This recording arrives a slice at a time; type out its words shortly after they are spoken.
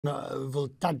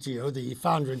Vultaggio, the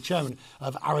founder and chairman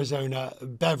of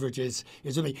AriZona Beverages,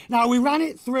 is with me. Now, we ran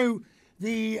it through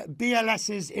the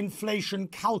BLS's inflation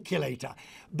calculator.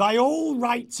 By all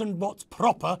rights and what's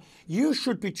proper, you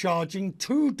should be charging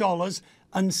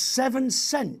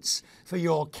 $2.07 for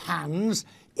your cans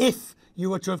if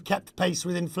you were to have kept pace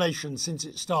with inflation since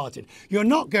it started. You're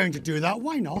not going to do that.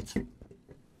 Why not?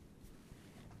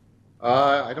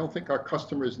 I don't think our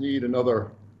customers need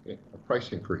another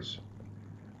price increase.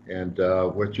 And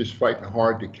we're just fighting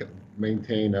hard to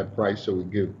maintain that price so we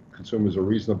give consumers a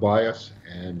reason to buy us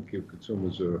and give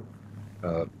consumers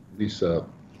at least a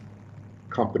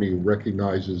company who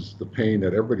recognizes the pain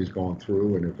that everybody's going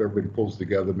through. And if everybody pulls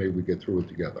together, maybe we get through it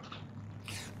together.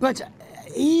 But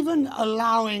even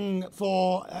allowing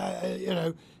for,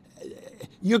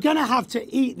 you're going to have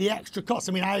to eat the extra costs.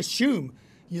 I mean, I assume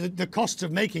the cost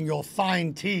of making your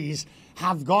fine teas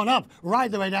have gone up,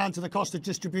 right the way down to the cost of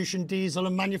distribution, diesel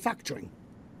and manufacturing.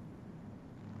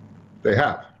 They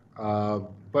have.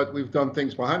 But we've done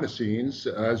things behind the scenes,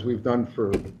 as we've done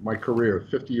for my career,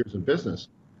 50 years in business,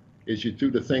 is you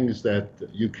do the things that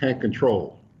you can't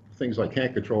control. Things I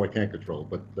can't control, I can't control.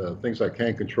 But things I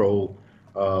can control,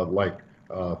 like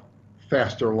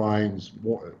faster lines,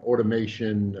 more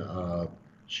automation,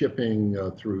 shipping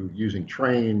through using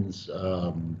trains,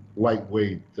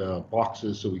 lightweight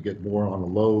boxes so we get more on a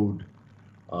load,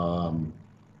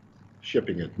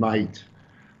 shipping at night.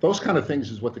 Those kind of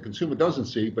things is what the consumer doesn't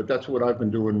see, but that's what I've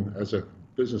been doing as a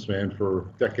businessman for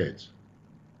decades.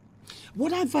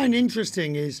 What I find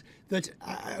interesting is that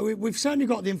we've certainly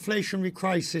got the inflationary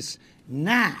crisis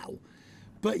now,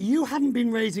 but you haven't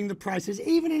been raising the prices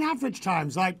even in average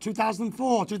times like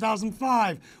 2004,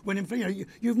 2005, when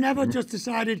you've never just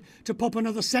decided to pop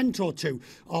another cent or two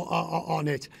on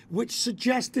it, which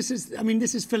suggests this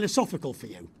is philosophical for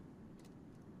you.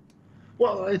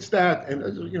 Well, it's that,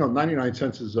 and 99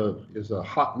 cents is a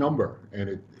hot number, and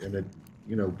it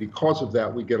because of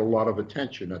that we get a lot of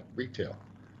attention at retail.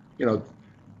 The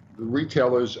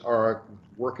retailers are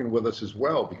working with us as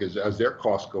well because as their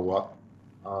costs go up,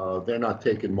 they're not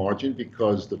taking margin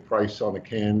because the price on the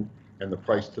can and the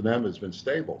price to them has been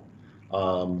stable.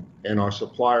 And our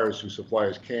suppliers who supply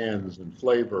us cans and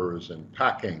flavors and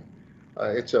packing,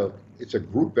 it's a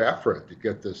group effort to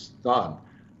get this done.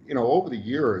 Over the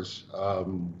years,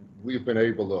 we've been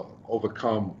able to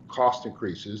overcome cost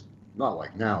increases, not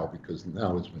like now because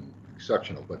now it's been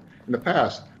exceptional, but in the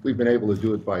past, we've been able to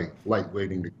do it by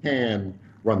lightweighting the can,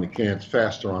 run the cans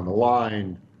faster on the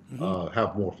line,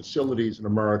 have more facilities in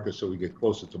America so we get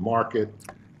closer to market.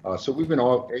 So we've been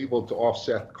able to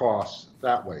offset costs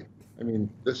that way. I mean,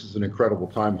 this is an incredible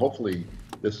time. Hopefully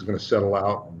this is going to settle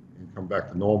out and come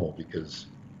back to normal because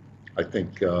I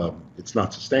think it's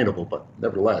not sustainable, but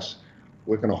nevertheless,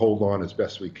 we're going to hold on as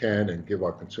best we can and give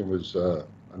our consumers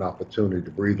an opportunity to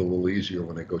breathe a little easier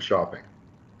when they go shopping.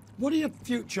 What are your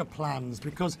future plans?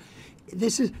 Because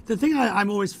this is the thing I'm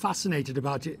always fascinated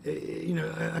about.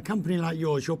 A company like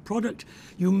yours, your product,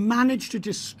 you manage to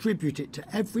distribute it to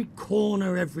every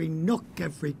corner, every nook,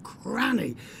 every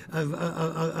cranny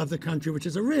of the country, which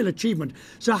is a real achievement.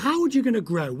 So how are you going to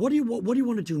grow? What do you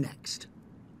want to do next?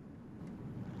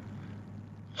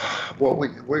 Well,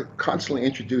 we're constantly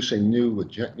introducing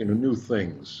new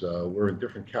things. We're in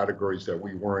different categories that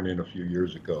we weren't in a few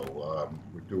years ago.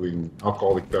 We're doing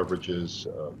alcoholic beverages,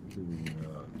 doing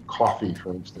coffee,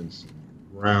 for instance,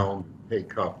 ground,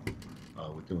 K-cup.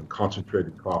 We're doing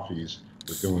concentrated coffees.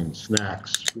 We're doing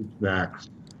snacks, fruit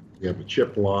snacks. We have a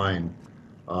chip line.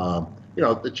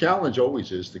 The challenge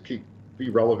always is to be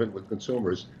relevant with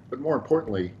consumers, but more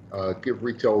importantly, give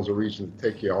retailers a reason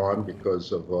to take you on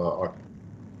because of our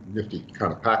nifty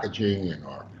kind of packaging and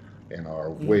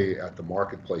our way at the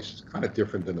marketplace is kind of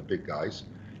different than the big guys.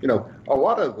 A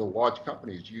lot of the large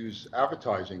companies use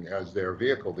advertising as their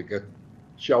vehicle to get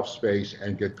shelf space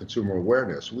and get consumer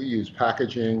awareness. We use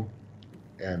packaging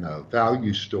and a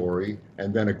value story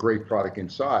and then a great product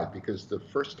inside, because the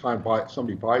first time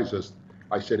somebody buys us,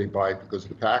 I say they buy it because of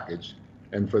the package,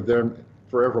 and for them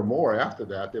forevermore after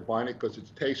that, they're buying it because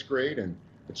it tastes great and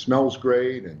it smells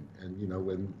great, and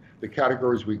when the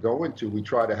categories we go into, we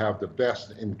try to have the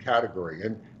best in category.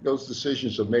 And those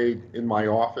decisions are made in my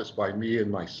office by me and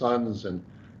my sons and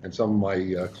some of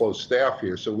my close staff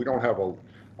here. So we don't have a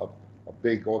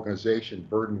big organization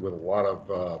burdened with a lot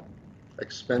of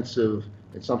expensive,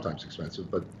 and sometimes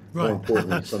expensive, but more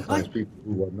importantly, sometimes people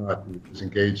who are not as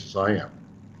engaged as I am.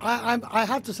 I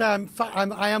have to say,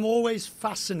 I am always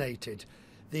fascinated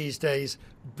these days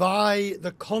by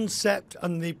the concept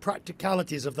and the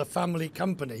practicalities of the family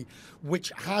company,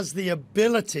 which has the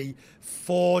ability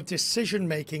for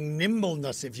decision-making,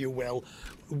 nimbleness, if you will,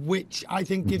 which I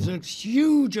think gives a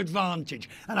huge advantage.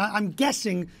 And I'm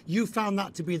guessing you found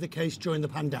that to be the case during the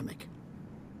pandemic.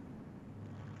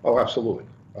 Oh, absolutely.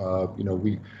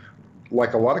 We,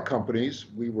 like a lot of companies,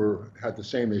 we had the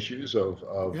same issues of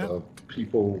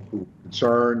people who were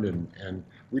concerned, and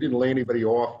we didn't lay anybody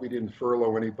off. We didn't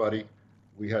furlough anybody.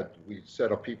 We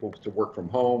set up people to work from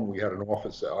home. We had an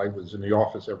office. I was in the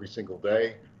office every single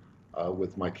day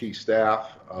with my key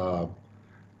staff,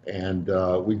 and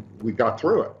we got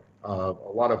through it. A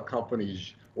lot of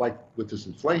companies, like with this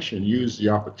inflation, use the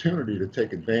opportunity to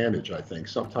take advantage. I think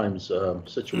sometimes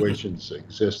situations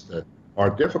exist that are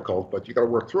difficult, but you got to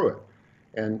work through it.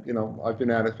 And I've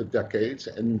been at it for decades,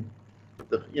 and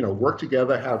work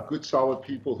together, have good, solid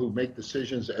people who make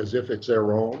decisions as if it's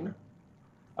their own.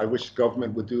 I wish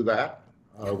government would do that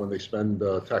when they spend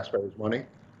taxpayers' money,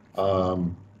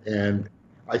 and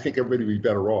I think everybody would be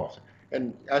better off.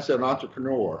 And as an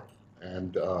entrepreneur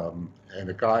and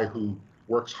a guy who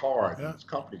works hard, his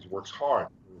companies works hard.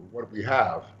 What we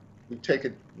have, we take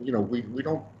it. We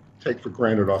don't take for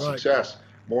granted our success.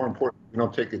 More important, we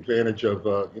don't take advantage of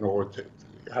or to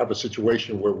have a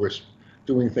situation where we're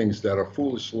doing things that are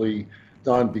foolishly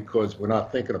done because we're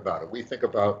not thinking about it. We think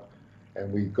about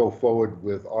and we go forward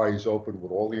with eyes open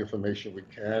with all the information we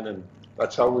can, and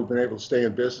that's how we've been able to stay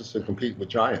in business and compete with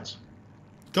giants.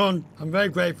 Don, I'm very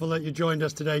grateful that you joined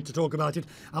us today to talk about it.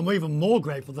 I'm even more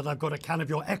grateful that I've got a can of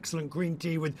your excellent green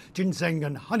tea with ginseng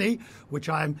and honey, which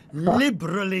I'm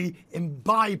liberally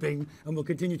imbibing and will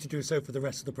continue to do so for the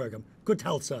rest of the program. Good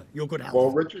health, sir. Your good health. Well,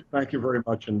 Richard, thank you very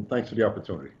much, and thanks for the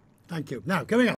opportunity. Thank you. Now, coming up.